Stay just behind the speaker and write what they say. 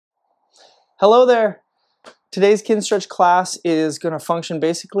Hello there. Today's Kinstretch class is going to function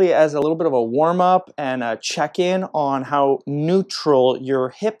basically as a little bit of a warm-up and a check-in on how neutral your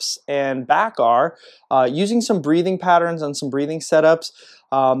hips and back are, using some breathing patterns and some breathing setups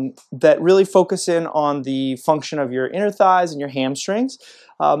that really focus in on the function of your inner thighs and your hamstrings.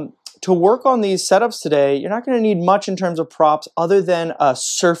 To work on these setups today, you're not going to need much in terms of props other than a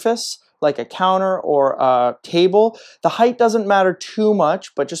surface like a counter or a table. The height doesn't matter too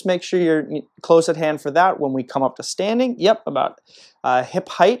much, but just make sure you're close at hand for that when we come up to standing. Yep, about hip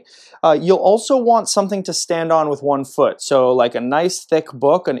height. You'll also want something to stand on with one foot. So like a nice thick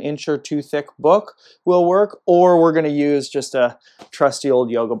book, an inch or two thick book will work, or we're going to use just a trusty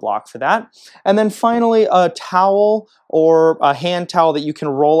old yoga block for that. And then finally a towel or a hand towel that you can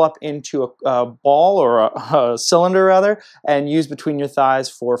roll up into a ball or a cylinder rather, and use between your thighs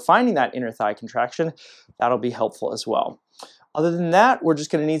for finding that inner thigh contraction. That'll be helpful as well. Other than that, we're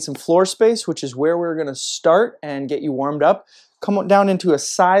just going to need some floor space, which is where we're going to start and get you warmed up. Come down into a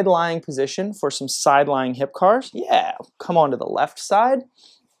side lying position for some side lying hip cars. Yeah, come on to the left side.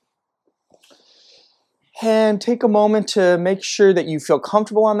 And take a moment to make sure that you feel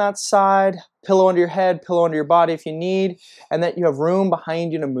comfortable on that side. Pillow under your head, pillow under your body if you need, and that you have room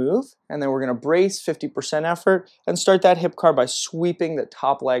behind you to move. And then we're going to brace 50% effort and start that hip car by sweeping the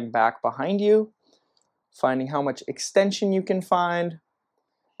top leg back behind you, finding how much extension you can find,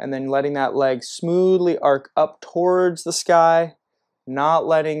 and then letting that leg smoothly arc up towards the sky, not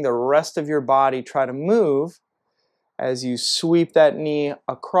letting the rest of your body try to move as you sweep that knee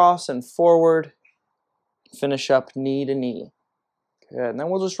across and forward. Finish up knee to knee. Good, and then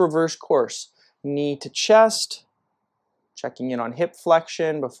we'll just reverse course. Knee to chest, checking in on hip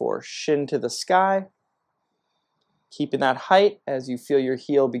flexion before shin to the sky. Keeping that height as you feel your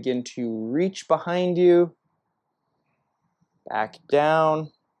heel begin to reach behind you. Back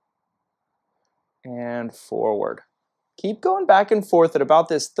down and forward. Keep going back and forth at about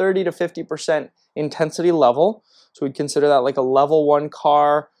this 30 to 50% intensity level. So we'd consider that like a level 1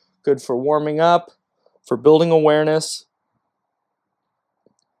 car, good for warming up, for building awareness,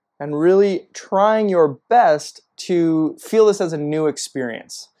 and really trying your best to feel this as a new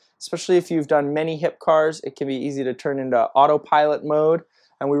experience. Especially if you've done many hip cars, it can be easy to turn into autopilot mode,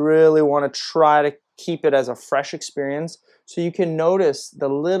 and we really want to try to keep it as a fresh experience so you can notice the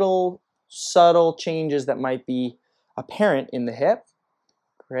little subtle changes that might be apparent in the hip.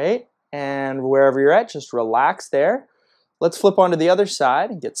 Great, and wherever you're at, just relax there. Let's flip onto the other side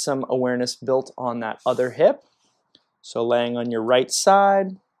and get some awareness built on that other hip. So laying on your right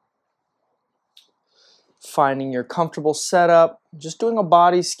side, finding your comfortable setup, just doing a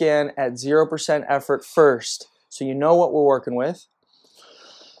body scan at 0% effort first so you know what we're working with.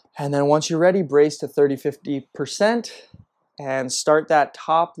 And then once you're ready, brace to 30-50% and start that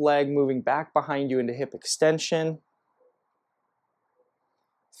top leg moving back behind you into hip extension.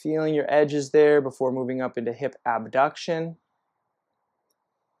 Feeling your edges there before moving up into hip abduction.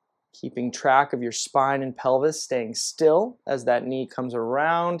 Keeping track of your spine and pelvis, staying still as that knee comes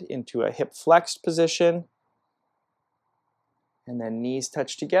around into a hip flexed position. And then knees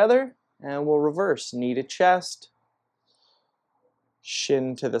touch together, and we'll reverse. Knee to chest,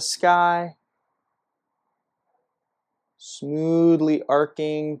 shin to the sky. Smoothly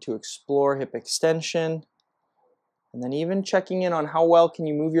arcing to explore hip extension. And then even checking in on how well can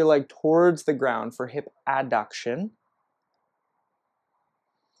you move your leg towards the ground for hip adduction.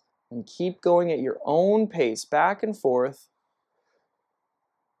 And keep going at your own pace, back and forth.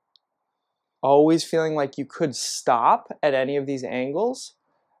 Always feeling like you could stop at any of these angles.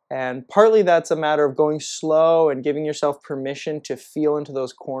 And partly that's a matter of going slow and giving yourself permission to feel into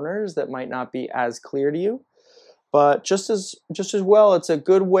those corners that might not be as clear to you. But just as well, it's a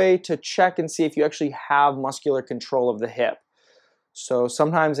good way to check and see if you actually have muscular control of the hip. So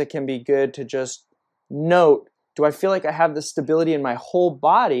sometimes it can be good to just note, do I feel like I have the stability in my whole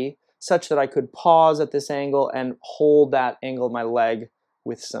body such that I could pause at this angle and hold that angle of my leg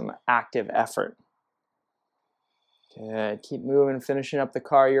with some active effort? Good. Keep moving, finishing up the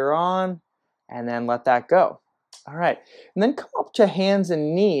car you're on, and then let that go. All right. And then come up to hands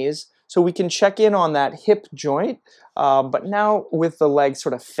and knees so we can check in on that hip joint, but now with the leg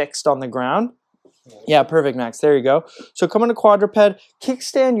sort of fixed on the ground. Yeah, perfect, Max. There you go. So come into quadruped,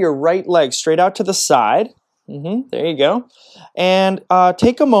 kickstand your right leg straight out to the side. There you go. And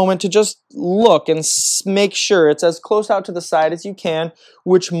take a moment to just look and make sure it's as close out to the side as you can,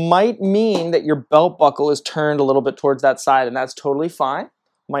 which might mean that your belt buckle is turned a little bit towards that side, and that's totally fine.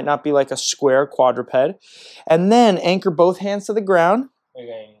 Might not be like a square quadruped. And then anchor both hands to the ground.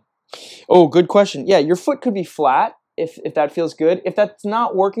 Okay. Oh, good question. Yeah, your foot could be flat if that feels good. If that's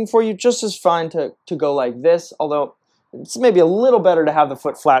not working for you, just as fine to go like this, although it's maybe a little better to have the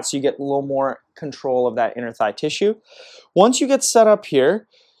foot flat so you get a little more control of that inner thigh tissue. Once you get set up here,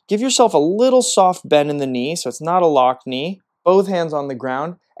 give yourself a little soft bend in the knee, so it's not a locked knee, both hands on the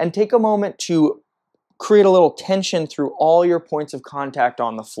ground, and take a moment to create a little tension through all your points of contact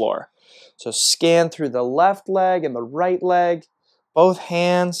on the floor. So scan through the left leg and the right leg, both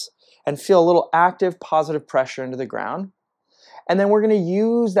hands, and feel a little active, positive pressure into the ground. And then we're going to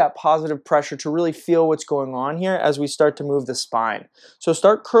use that positive pressure to really feel what's going on here as we start to move the spine. So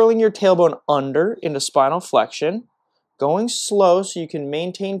start curling your tailbone under into spinal flexion, going slow so you can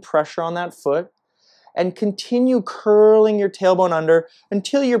maintain pressure on that foot, and continue curling your tailbone under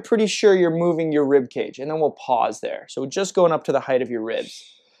until you're pretty sure you're moving your rib cage, and then we'll pause there. So just going up to the height of your ribs.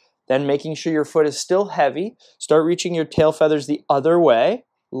 Then making sure your foot is still heavy, start reaching your tail feathers the other way,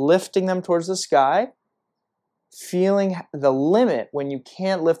 lifting them towards the sky, feeling the limit when you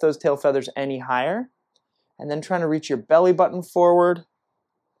can't lift those tail feathers any higher, and then trying to reach your belly button forward,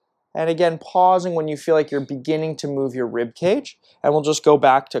 and again pausing when you feel like you're beginning to move your rib cage, and we'll just go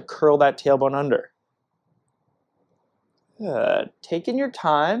back to curl that tailbone under. Good. Taking your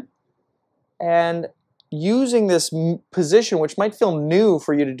time and using this position, which might feel new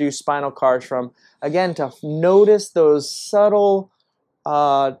for you to do spinal cars from, again, to notice those subtle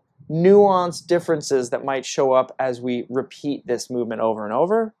nuanced differences that might show up as we repeat this movement over and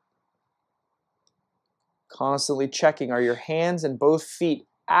over. Constantly checking, are your hands and both feet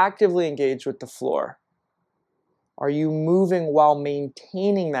actively engaged with the floor? Are you moving while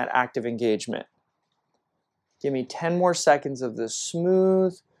maintaining that active engagement? Give me 10 more seconds of this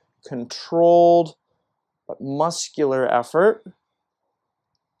smooth, controlled, but muscular effort.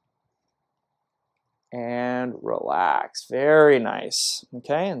 And relax. Very nice.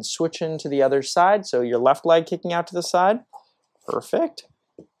 Okay, and switch into the other side. So your left leg kicking out to the side. Perfect.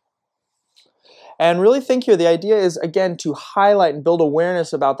 And really think here, the idea is, again, to highlight and build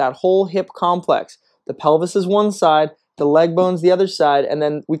awareness about that whole hip complex. The pelvis is one side, the leg bone's the other side, and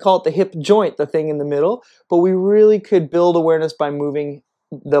then we call it the hip joint, the thing in the middle. But we really could build awareness by moving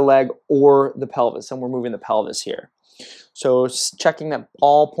the leg or the pelvis, and we're moving the pelvis here. So checking that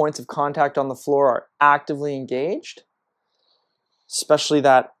all points of contact on the floor are actively engaged, especially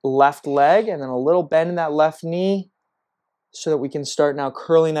that left leg, and then a little bend in that left knee so that we can start now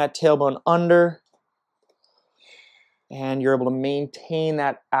curling that tailbone under, and you're able to maintain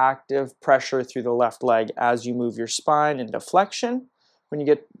that active pressure through the left leg as you move your spine into flexion. When you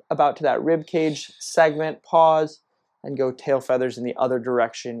get about to that rib cage segment, pause and go tail feathers in the other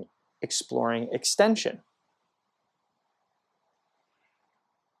direction, exploring extension.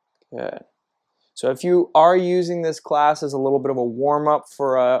 Good. So if you are using this class as a little bit of a warm-up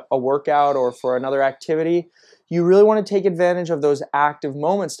for a workout or for another activity, you really want to take advantage of those active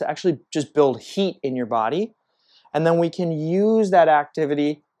moments to actually just build heat in your body. And then we can use that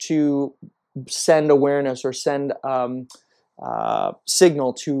activity to send awareness or send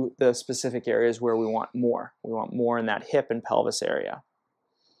signal to the specific areas where we want more. We want more in that hip and pelvis area.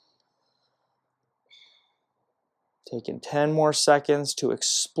 Taking 10 more seconds to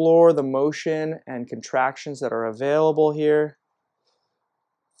explore the motion and contractions that are available here.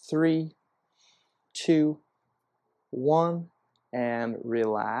 3, 2, 1, and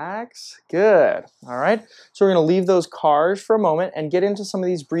relax. Good. All right. So we're going to leave those cars for a moment and get into some of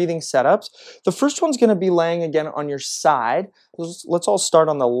these breathing setups. The first one's going to be laying again on your side. Let's all start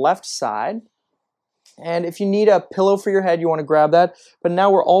on the left side. And if you need a pillow for your head, you want to grab that. But now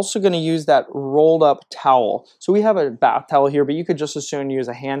we're also going to use that rolled up towel. So we have a bath towel here, but you could just as soon use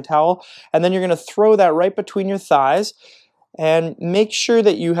a hand towel. And then you're going to throw that right between your thighs and make sure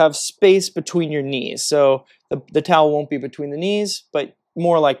that you have space between your knees. So the towel won't be between the knees, but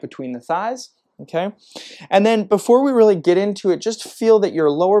more like between the thighs. Okay. And then before we really get into it, just feel that your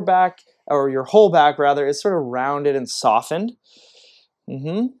lower back, or your whole back rather, is sort of rounded and softened.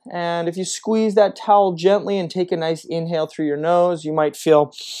 And if you squeeze that towel gently and take a nice inhale through your nose, you might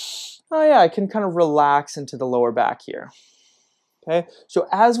feel, oh yeah, I can kind of relax into the lower back here. Okay, so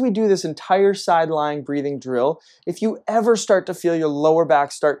as we do this entire side lying breathing drill, if you ever start to feel your lower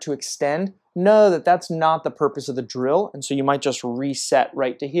back start to extend, know that that's not the purpose of the drill, and so you might just reset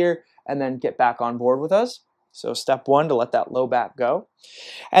right to here and then get back on board with us. So step 1, to let that low back go.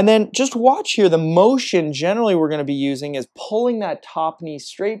 And then just watch here, the motion generally we're going to be using is pulling that top knee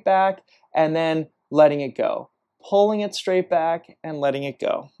straight back and then letting it go. Pulling it straight back and letting it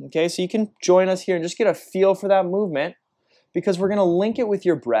go. Okay, so you can join us here and just get a feel for that movement, because we're going to link it with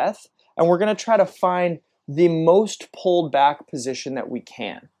your breath and we're going to try to find the most pulled back position that we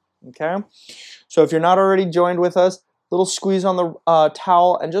can. Okay, so if you're not already joined with us, Little squeeze on the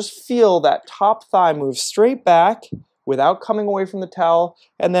towel, and just feel that top thigh move straight back without coming away from the towel,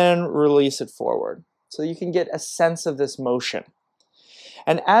 and then release it forward. So you can get a sense of this motion.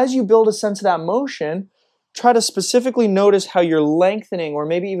 And as you build a sense of that motion, try to specifically notice how you're lengthening or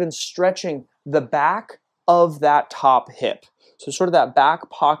maybe even stretching the back of that top hip. So sort of that back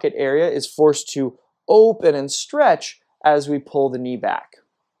pocket area is forced to open and stretch as we pull the knee back.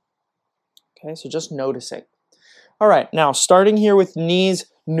 Okay, so just noticing. All right, now starting here with knees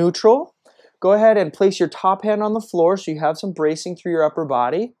neutral, go ahead and place your top hand on the floor so you have some bracing through your upper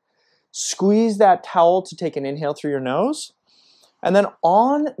body. Squeeze that towel to take an inhale through your nose. And then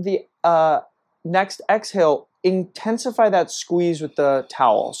on the next exhale, intensify that squeeze with the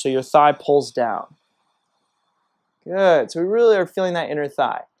towel so your thigh pulls down. Good, so we really are feeling that inner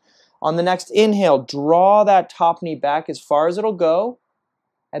thigh. On the next inhale, draw that top knee back as far as it'll go.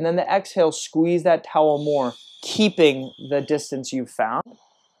 And then the exhale, squeeze that towel more, keeping the distance you've found.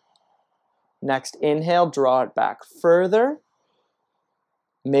 Next inhale, draw it back further.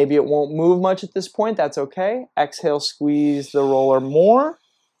 Maybe it won't move much at this point, that's okay. Exhale, squeeze the roller more.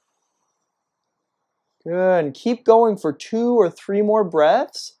 Good, and keep going for 2 or 3 more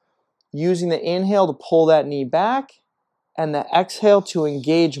breaths, using the inhale to pull that knee back, and the exhale to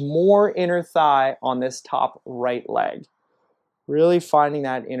engage more inner thigh on this top right leg. Really finding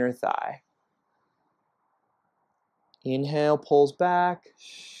that inner thigh. Inhale, pulls back.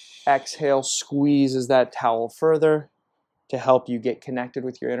 Exhale, squeezes that towel further to help you get connected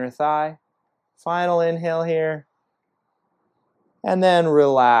with your inner thigh. Final inhale here. And then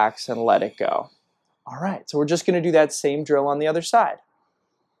relax and let it go. All right, so we're just going to do that same drill on the other side.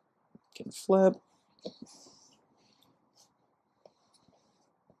 You can flip.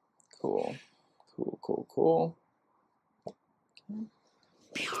 Cool, cool, cool, cool.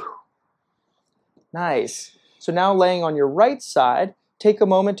 Nice. So now laying on your right side, take a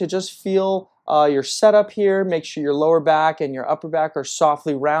moment to just feel your setup here. Make sure your lower back and your upper back are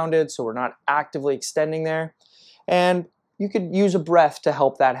softly rounded so we're not actively extending there. And you could use a breath to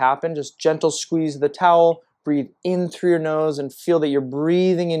help that happen. Just gentle squeeze of the towel, breathe in through your nose and feel that you're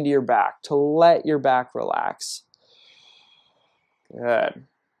breathing into your back to let your back relax. Good.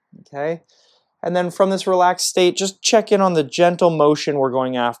 Okay. And then from this relaxed state, just check in on the gentle motion we're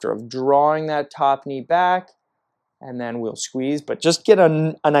going after of drawing that top knee back, and then we'll squeeze, but just get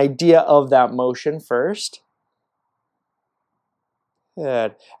an idea of that motion first.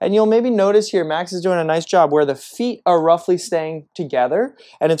 Good. And you'll maybe notice here, Max is doing a nice job where the feet are roughly staying together,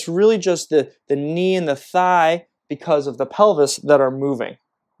 and it's really just the knee and the thigh because of the pelvis that are moving.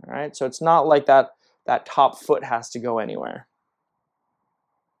 All right, so it's not like that top foot has to go anywhere.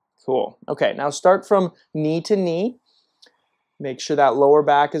 Cool. Okay, now start from knee to knee. Make sure that lower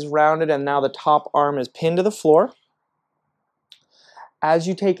back is rounded and now the top arm is pinned to the floor. As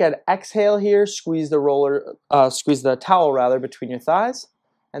you take an exhale here, squeeze the towel rather between your thighs.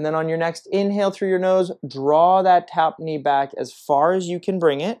 And then on your next inhale through your nose, draw that top knee back as far as you can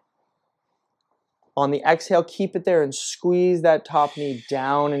bring it. On the exhale, keep it there and squeeze that top knee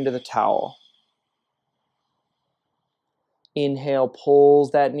down into the towel. Inhale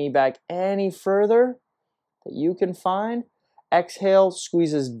pulls that knee back any further that you can find. Exhale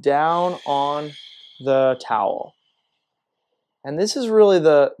squeezes down on the towel. And this is really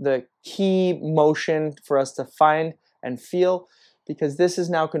the key motion for us to find and feel, because this is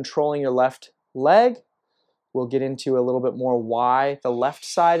now controlling your left leg. We'll get into a little bit more why the left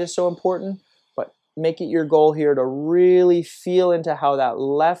side is so important, but make it your goal here to really feel into how that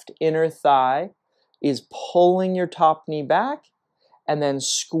left inner thigh is pulling your top knee back and then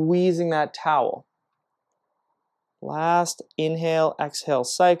squeezing that towel. Last inhale, exhale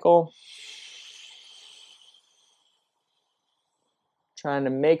cycle. Trying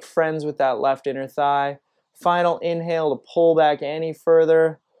to make friends with that left inner thigh. Final inhale to pull back any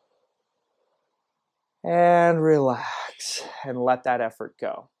further. And relax and let that effort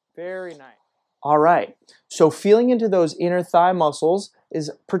go. Very nice. All right, so feeling into those inner thigh muscles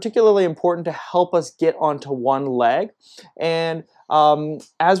is particularly important to help us get onto one leg. And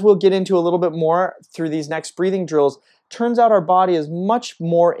as we'll get into a little bit more through these next breathing drills, turns out our body is much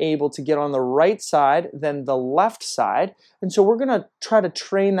more able to get on the right side than the left side. And so we're gonna try to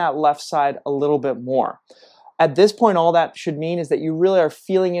train that left side a little bit more. At this point, all that should mean is that you really are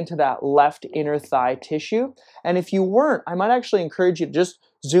feeling into that left inner thigh tissue. And if you weren't, I might actually encourage you to just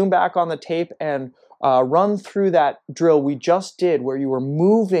zoom back on the tape and run through that drill we just did where you were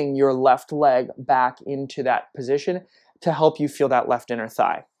moving your left leg back into that position to help you feel that left inner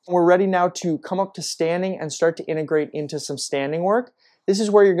thigh. We're ready now to come up to standing and start to integrate into some standing work. this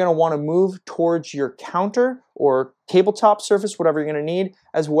is where you're going to want to move towards your counter or tabletop surface, whatever you're going to need,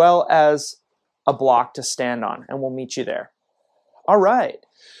 as well as a block to stand on, and we'll meet you there. All right,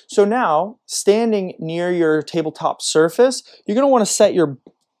 so now standing near your tabletop surface, you're going to want to set your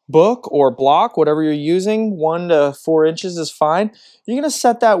book or block, whatever you're using, 1 to 4 inches is fine. You're going to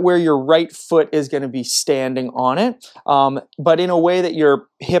set that where your right foot is going to be standing on it, but in a way that your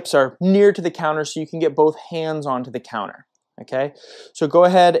hips are near to the counter so you can get both hands onto the counter. Okay, so go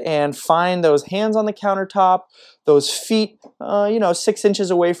ahead and find those hands on the countertop, those feet, 6 inches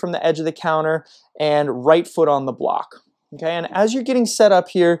away from the edge of the counter, and right foot on the block. Okay, and as you're getting set up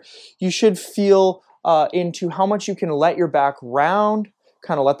here, you should feel into how much you can let your back round,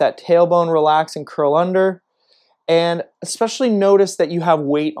 kind of let that tailbone relax and curl under, and especially notice that you have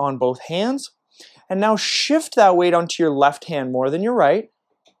weight on both hands. And now shift that weight onto your left hand more than your right.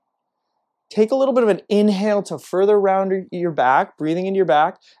 Take a little bit of an inhale to further round your back, breathing into your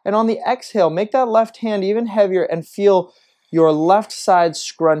back, and on the exhale, make that left hand even heavier and feel your left side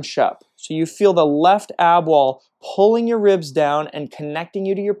scrunch up. So you feel the left ab wall pulling your ribs down and connecting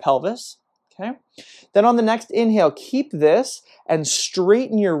you to your pelvis. Okay. Then on the next inhale, keep this and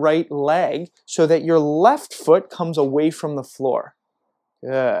straighten your right leg so that your left foot comes away from the floor.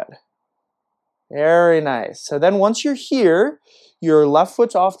 Good. Very nice. So then once you're here, your left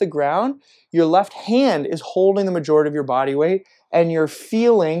foot's off the ground, your left hand is holding the majority of your body weight, and you're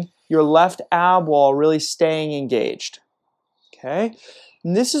feeling your left ab wall really staying engaged. Okay?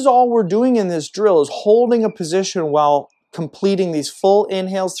 And this is all we're doing in this drill, is holding a position while completing these full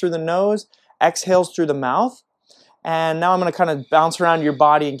inhales through the nose, exhales through the mouth. And now I'm going to kind of bounce around your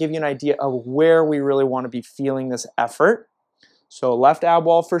body and give you an idea of where we really want to be feeling this effort. So left ab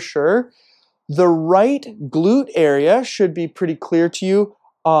wall for sure. The right glute area should be pretty clear to you,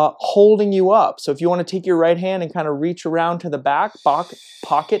 holding you up. So if you want to take your right hand and kind of reach around to the back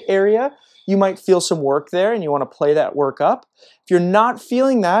pocket area, you might feel some work there and you want to play that work up. If you're not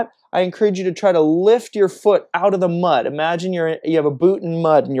feeling that, I encourage you to try to lift your foot out of the mud. Imagine you have a boot in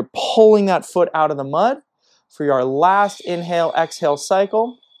mud and you're pulling that foot out of the mud. For your last inhale, exhale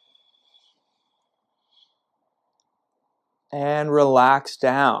cycle. And relax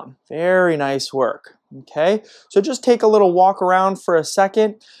down. Very nice work. Okay, so just take a little walk around for a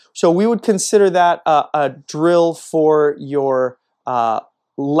second. So we would consider that a drill for your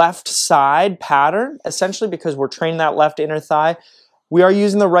left side pattern, essentially, because we're training that left inner thigh. We are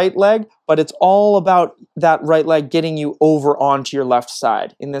using the right leg, but it's all about that right leg getting you over onto your left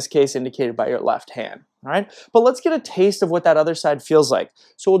side, in this case indicated by your left hand. All right, but let's get a taste of what that other side feels like.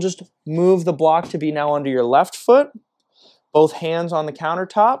 So we'll just move the block to be now under your left foot, both hands on the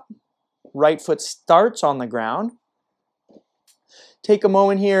countertop, right foot starts on the ground. Take a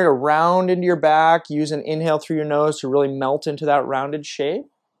moment here to round into your back, use an inhale through your nose to really melt into that rounded shape.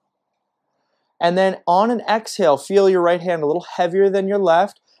 And then on an exhale, feel your right hand a little heavier than your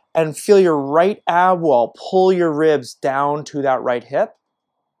left and feel your right ab wall pull your ribs down to that right hip.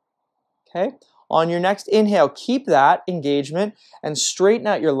 Okay. On your next inhale, keep that engagement and straighten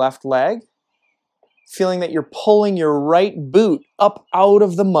out your left leg, feeling that you're pulling your right boot up out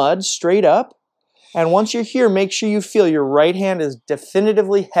of the mud, straight up. And once you're here, make sure you feel your right hand is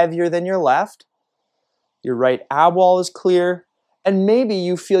definitively heavier than your left. Your right ab wall is clear. And maybe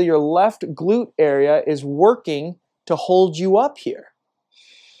you feel your left glute area is working to hold you up here.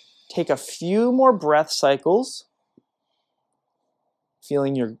 Take a few more breath cycles.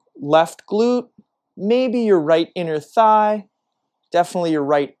 Feeling your left glute, maybe your right inner thigh, definitely your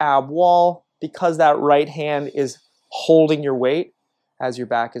right ab wall, because that right hand is holding your weight as your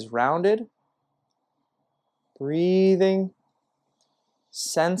back is rounded. Breathing,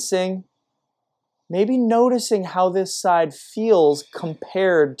 sensing, maybe noticing how this side feels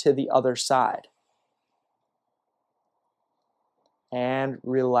compared to the other side. And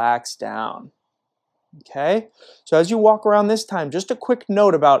relax down. Okay, so as you walk around this time, just a quick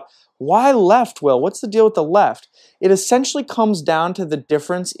note about why left, Will? What's the deal with the left? It essentially comes down to the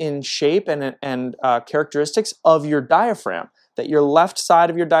difference in shape and characteristics of your diaphragm. That your left side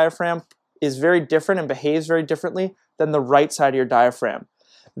of your diaphragm is very different and behaves very differently than the right side of your diaphragm.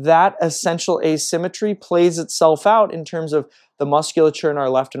 That essential asymmetry plays itself out in terms of the musculature in our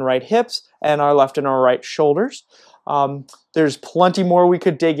left and right hips and our left and our right shoulders. There's plenty more we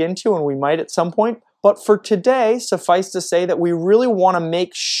could dig into, and we might at some point. But for today, suffice to say that we really want to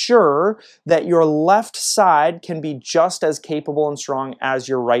make sure that your left side can be just as capable and strong as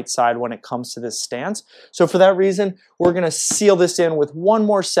your right side when it comes to this stance. So for that reason, we're going to seal this in with one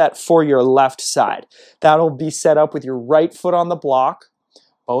more set for your left side. That'll be set up with your right foot on the block,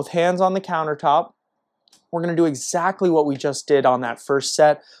 both hands on the countertop, we're going to do exactly what we just did on that first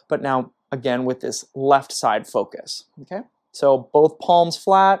set, but now again with this left side focus. Okay, so both palms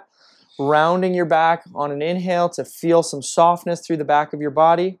flat, rounding your back on an inhale to feel some softness through the back of your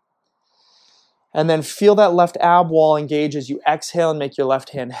body. And then feel that left ab wall engage as you exhale and make your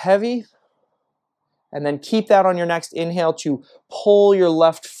left hand heavy. And then keep that on your next inhale to pull your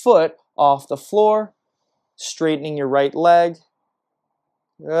left foot off the floor, straightening your right leg.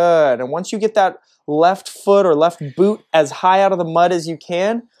 Good. And once you get that left foot or left boot as high out of the mud as you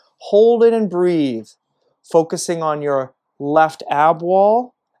can, hold it and breathe, focusing on your left ab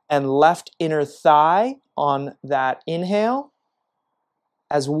wall and left inner thigh on that inhale,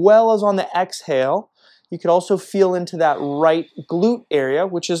 as well as on the exhale. You could also feel into that right glute area,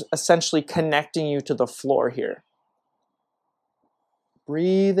 which is essentially connecting you to the floor here.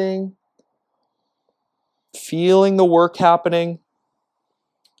 Breathing, feeling the work happening.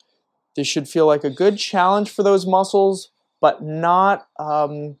 This should feel like a good challenge for those muscles, but not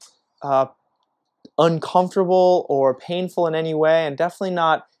uncomfortable or painful in any way, and definitely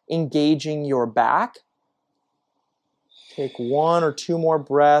not engaging your back. Take 1 or 2 more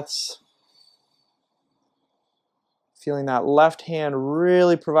breaths. Feeling that left hand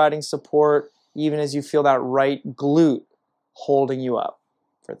really providing support, even as you feel that right glute holding you up.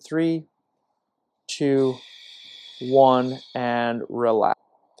 For 3, 2, 1, and relax.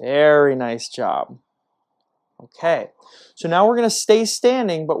 Very nice job. Okay, so now we're going to stay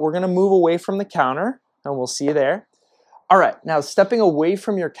standing, but we're going to move away from the counter, and we'll see you there. All right, now stepping away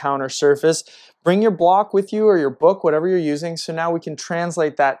from your counter surface, bring your block with you or your book, whatever you're using. So now we can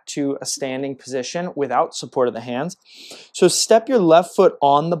translate that to a standing position without support of the hands. So step your left foot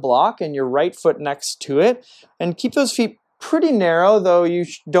on the block and your right foot next to it, and keep those feet pretty narrow, though you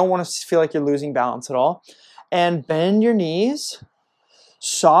don't want to feel like you're losing balance at all. And bend your knees,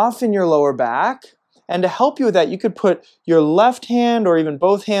 soften your lower back. And to help you with that, you could put your left hand or even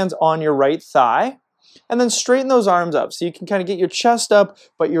both hands on your right thigh. And then straighten those arms up so you can kind of get your chest up,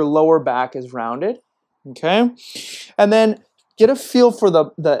 but your lower back is rounded. Okay? And then get a feel for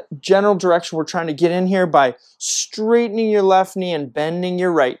the general direction we're trying to get in here by straightening your left knee and bending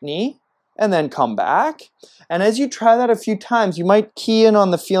your right knee. And then come back. And as you try that a few times, you might key in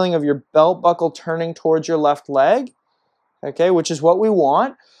on the feeling of your belt buckle turning towards your left leg. Okay, which is what we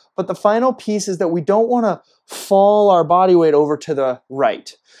want. But the final piece is that we don't want to fall our body weight over to the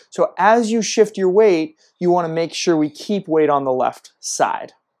right. So as you shift your weight, you want to make sure we keep weight on the left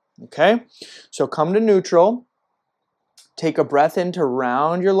side. Okay? So come to neutral. Take a breath in to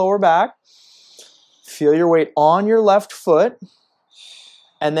round your lower back. Feel your weight on your left foot.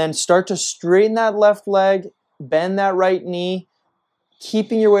 And then start to straighten that left leg, bend that right knee,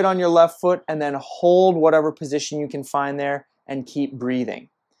 keeping your weight on your left foot, and then hold whatever position you can find there and keep breathing.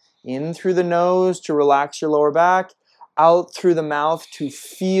 In through the nose to relax your lower back, out through the mouth to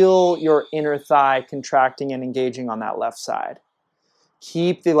feel your inner thigh contracting and engaging on that left side.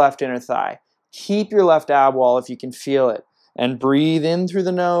 Keep the left inner thigh. Keep your left ab wall if you can feel it. And breathe in through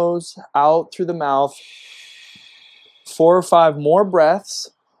the nose, out through the mouth. 4 or 5 more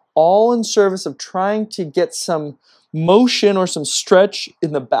breaths, all in service of trying to get some motion or some stretch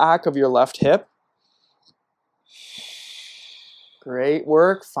in the back of your left hip. Great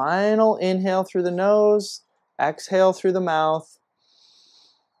work. Final inhale through the nose, exhale through the mouth,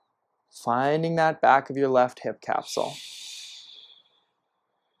 finding that back of your left hip capsule.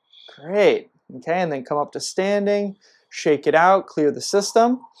 Great. Okay, and then come up to standing, shake it out, clear the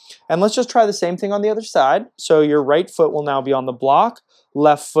system. And let's just try the same thing on the other side. So your right foot will now be on the block,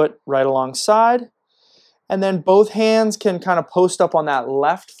 left foot right alongside. And then both hands can kind of post up on that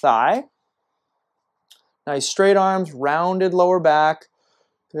left thigh. Nice straight arms, rounded lower back.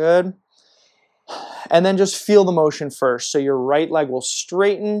 Good. And then just feel the motion first. So your right leg will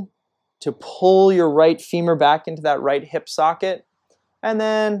straighten to pull your right femur back into that right hip socket. And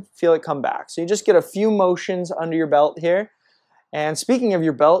then feel it come back. So you just get a few motions under your belt here. And speaking of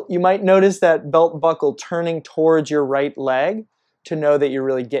your belt, you might notice that belt buckle turning towards your right leg to know that you're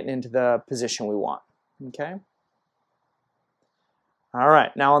really getting into the position we want. Okay? All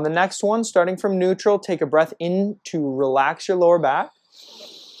right, now on the next one, starting from neutral, take a breath in to relax your lower back.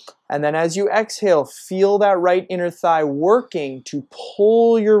 And then as you exhale, feel that right inner thigh working to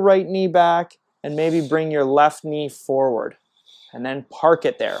pull your right knee back and maybe bring your left knee forward. And then park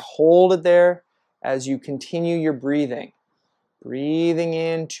it there. Hold it there as you continue your breathing. Breathing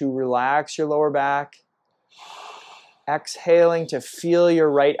in to relax your lower back. Exhaling to feel your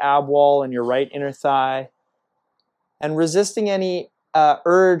right ab wall and your right inner thigh. And resisting any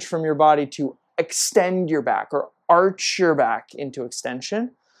urge from your body to extend your back or arch your back into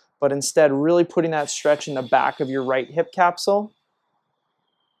extension. but instead really putting that stretch in the back of your right hip capsule.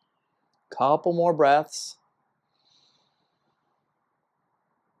 Couple more breaths.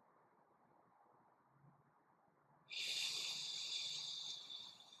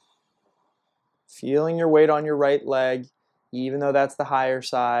 Feeling your weight on your right leg, even though that's the higher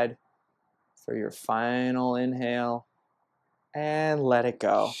side, for your final inhale, and let it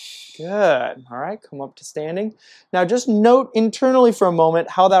go. Good. All right, come up to standing. Now just note internally for a moment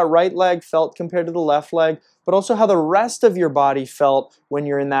how that right leg felt compared to the left leg, but also how the rest of your body felt when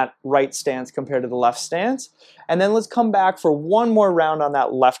you're in that right stance compared to the left stance. And then let's come back for one more round on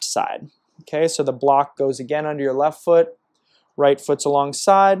that left side. Okay, so the block goes again under your left foot, right foot's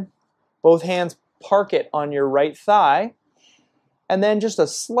alongside, both hands park it on your right thigh, and then just a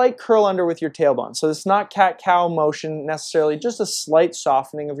slight curl under with your tailbone. So it's not cat-cow motion necessarily, just a slight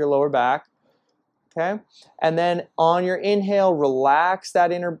softening of your lower back. Okay, and then on your inhale, relax that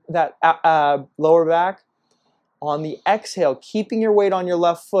lower back. On the exhale, keeping your weight on your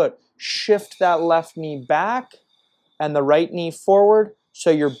left foot, shift that left knee back and the right knee forward, so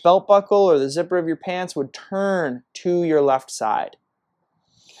your belt buckle or the zipper of your pants would turn to your left side.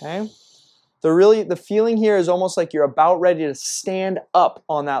 Okay. The feeling here is almost like you're about ready to stand up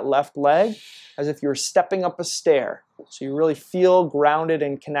on that left leg, as if you were stepping up a stair. So you really feel grounded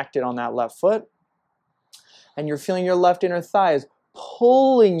and connected on that left foot. And you're feeling your left inner thigh is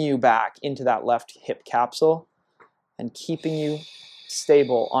pulling you back into that left hip capsule and keeping you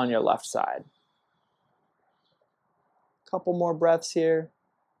stable on your left side. Couple more breaths here.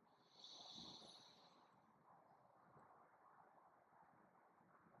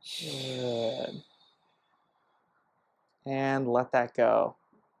 Good. And let that go.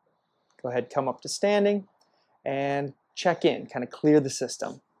 Go ahead, come up to standing and check in, kind of clear the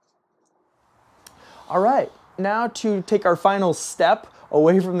system. All right, now to take our final step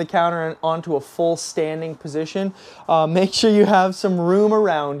away from the counter and onto a full standing position. Make sure you have some room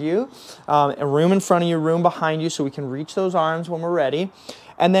around you, a room in front of you, room behind you, so we can reach those arms when we're ready.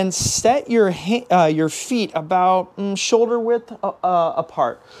 And then set your feet about shoulder width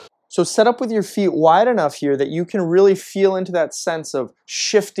apart. So set up with your feet wide enough here that you can really feel into that sense of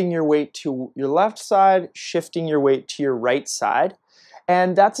shifting your weight to your left side, shifting your weight to your right side.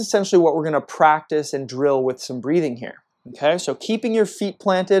 And that's essentially what we're going to practice and drill with some breathing here. Okay, so keeping your feet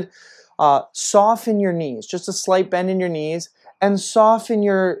planted, soften your knees, just a slight bend in your knees, and soften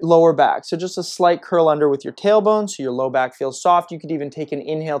your lower back. So just a slight curl under with your tailbone so your low back feels soft. You could even take an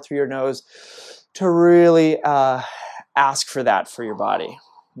inhale through your nose to really ask for that for your body.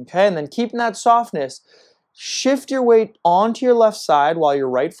 Okay, and then keeping that softness, shift your weight onto your left side while your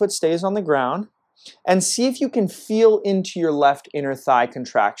right foot stays on the ground, and see if you can feel into your left inner thigh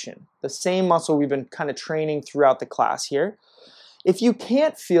contraction, the same muscle we've been kind of training throughout the class here. If you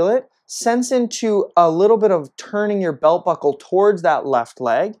can't feel it, sense into a little bit of turning your belt buckle towards that left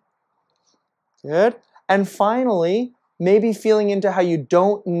leg. Good. And finally, maybe feeling into how you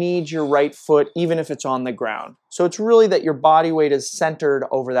don't need your right foot even if it's on the ground. So it's really that your body weight is centered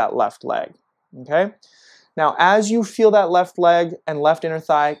over that left leg. Okay? Now, as you feel that left leg and left inner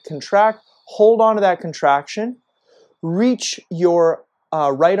thigh contract, hold on to that contraction. Reach your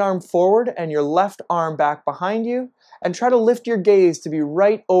right arm forward and your left arm back behind you, and try to lift your gaze to be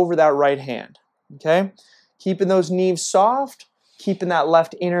right over that right hand. Okay? Keeping those knees soft, keeping that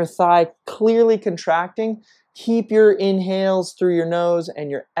left inner thigh clearly contracting. Keep your inhales through your nose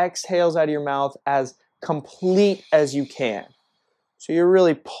and your exhales out of your mouth as complete as you can. So you're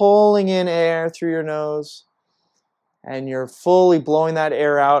really pulling in air through your nose and you're fully blowing that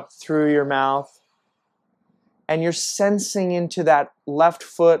air out through your mouth. And you're sensing into that left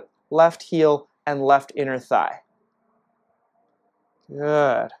foot, left heel, and left inner thigh.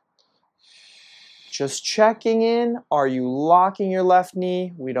 Good. Just checking in. Are you locking your left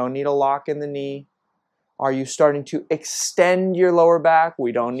knee? We don't need a lock in the knee. Are you starting to extend your lower back?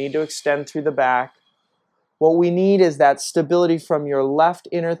 We don't need to extend through the back. What we need is that stability from your left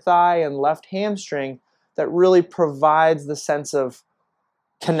inner thigh and left hamstring that really provides the sense of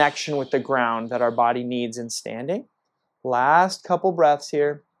connection with the ground that our body needs in standing. Last couple breaths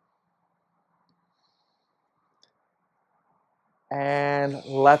here. And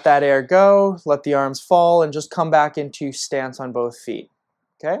let that air go, let the arms fall, and just come back into stance on both feet.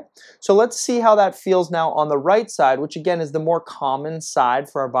 Okay, so let's see how that feels now on the right side, which again is the more common side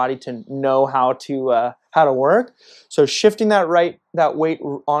for our body to know how to work. So shifting that weight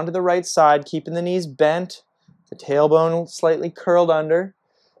onto the right side, keeping the knees bent, the tailbone slightly curled under.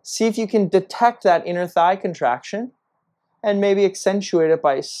 See if you can detect that inner thigh contraction, and maybe accentuate it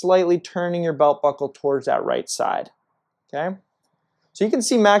by slightly turning your belt buckle towards that right side. Okay. So you can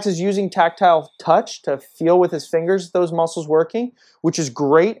see Max is using tactile touch to feel with his fingers those muscles working, which is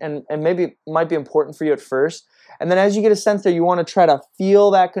great and maybe might be important for you at first. And then as you get a sense there, you want to try to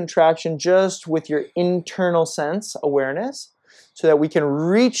feel that contraction just with your internal sense awareness so that we can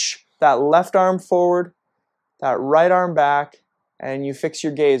reach that left arm forward, that right arm back, and you fix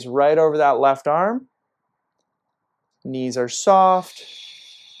your gaze right over that left arm. Knees are soft,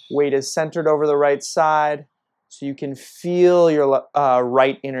 weight is centered over the right side, so you can feel your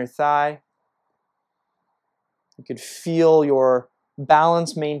right inner thigh. You could feel your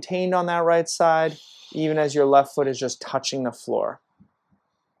balance maintained on that right side, even as your left foot is just touching the floor.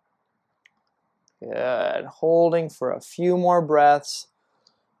 Good. Holding for a few more breaths,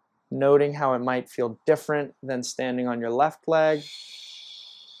 noting how it might feel different than standing on your left leg.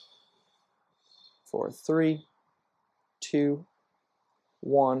 For 3, 2,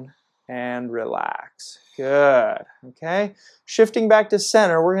 1, and relax. Good. Okay. Shifting back to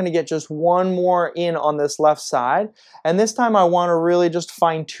center, we're going to get just one more in on this left side. And this time I want to really just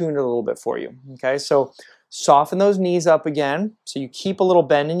fine tune it a little bit for you. Okay. So soften those knees up again. So you keep a little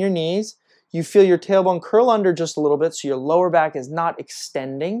bend in your knees. You feel your tailbone curl under just a little bit so your lower back is not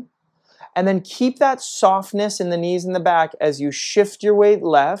extending. And then keep that softness in the knees and the back as you shift your weight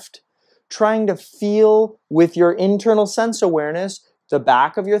left, trying to feel with your internal sense awareness the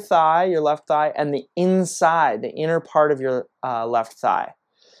back of your thigh, your left thigh, and the inside, the inner part of your left thigh.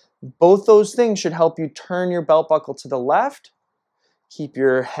 Both those things should help you turn your belt buckle to the left, keep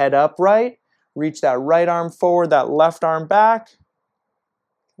your head upright, reach that right arm forward, that left arm back.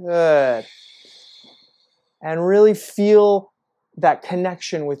 Good. And really feel that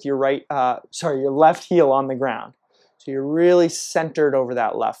connection with your your left heel on the ground. So you're really centered over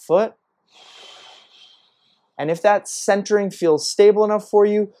that left foot. And if that centering feels stable enough for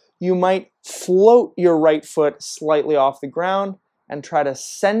you, you might float your right foot slightly off the ground and try to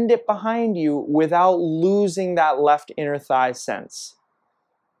send it behind you without losing that left inner thigh sense.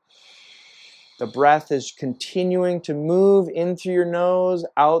 The breath is continuing to move in through your nose,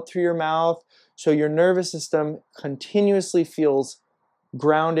 out through your mouth, so your nervous system continuously feels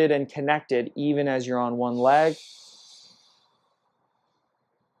grounded and connected even as you're on one leg.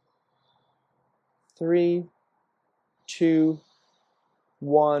 3, 2,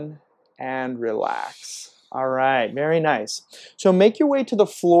 1, and relax. All right, very nice. So make your way to the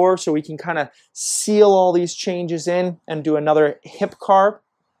floor so we can kind of seal all these changes in and do another hip carve.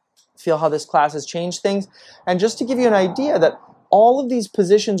 Feel how this class has changed things. And just to give you an idea that all of these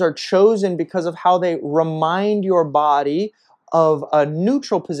positions are chosen because of how they remind your body of a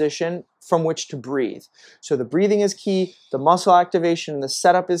neutral position from which to breathe. So the breathing is key, the muscle activation, the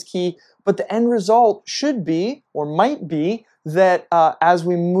setup is key, but the end result should be, or might be, that as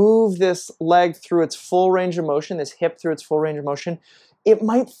we move this leg through its full range of motion, this hip through its full range of motion, it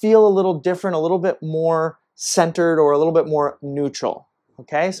might feel a little different, a little bit more centered, or a little bit more neutral.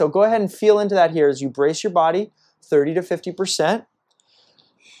 Okay, so go ahead and feel into that here as you brace your body 30 to 50%.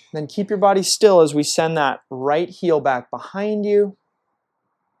 Then keep your body still as we send that right heel back behind you.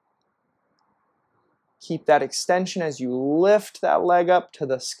 Keep that extension as you lift that leg up to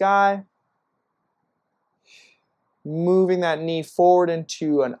the sky. Moving that knee forward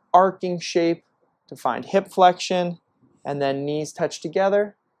into an arcing shape to find hip flexion, and then knees touch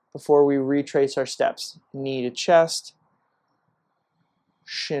together before we retrace our steps. Knee to chest,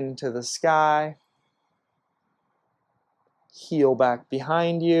 shin to the sky, heel back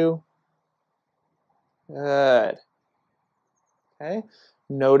behind you. Good. Okay.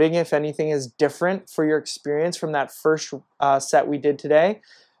 Noting if anything is different for your experience from that first set we did today.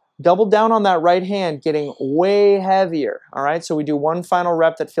 Double down on that right hand, getting way heavier. All right, so we do one final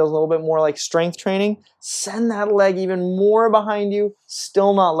rep that feels a little bit more like strength training. Send that leg even more behind you,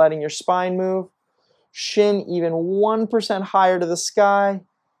 still not letting your spine move. Shin even 1% higher to the sky.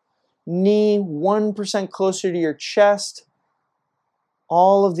 Knee 1% closer to your chest.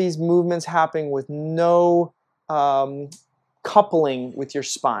 All of these movements happening with no coupling with your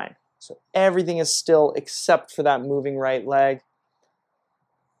spine. So everything is still except for that moving right leg.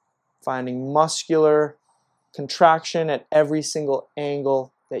 Finding muscular contraction at every single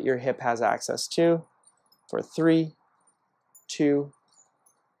angle that your hip has access to. For 3, 2,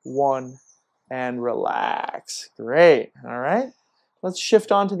 1, and relax. Great. All right. Let's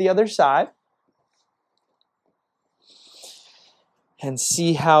shift on to the other side and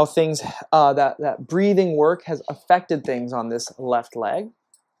see how things, that breathing work has affected things on this left leg.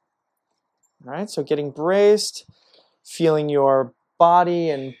 All right, so getting braced, feeling your body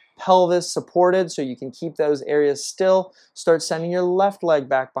and pelvis supported so you can keep those areas still. Start sending your left leg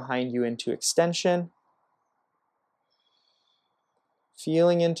back behind you into extension.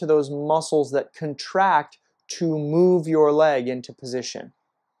 feeling into those muscles that contract to move your leg into position.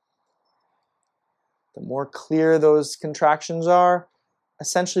 The more clear those contractions are,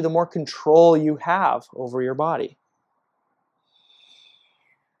 essentially the more control you have over your body.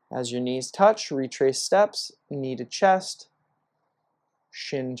 As your knees touch, retrace steps, knee to chest,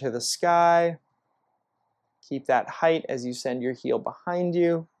 shin to the sky. Keep that height as you send your heel behind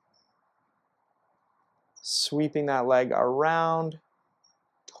you. Sweeping that leg around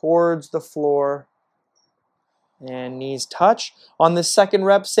towards the floor. And knees touch. On this second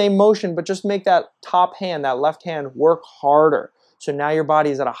rep, same motion, but just make that top hand, that left hand, work harder. So now your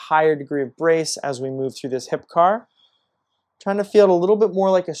body is at a higher degree of brace as we move through this hip car. Trying to feel it a little bit more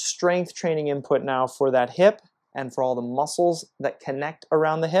like a strength training input now for that hip and for all the muscles that connect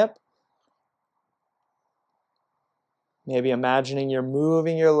around the hip. Maybe imagining you're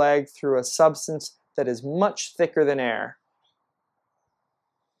moving your leg through a substance that is much thicker than air.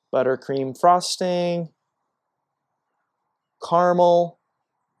 Buttercream frosting, caramel,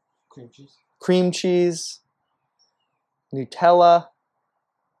 cream cheese, Nutella,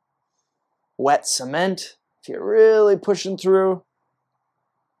 wet cement, if you're really pushing through.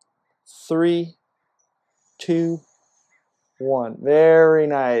 3, 2, 1. Very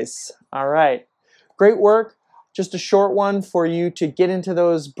nice. All right. Great work. Just a short one for you to get into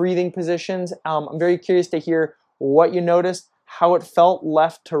those breathing positions. I'm very curious to hear what you noticed, how it felt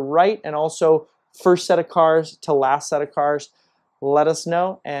left to right, and also first set of cars to last set of cars. Let us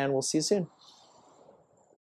know, and we'll see you soon.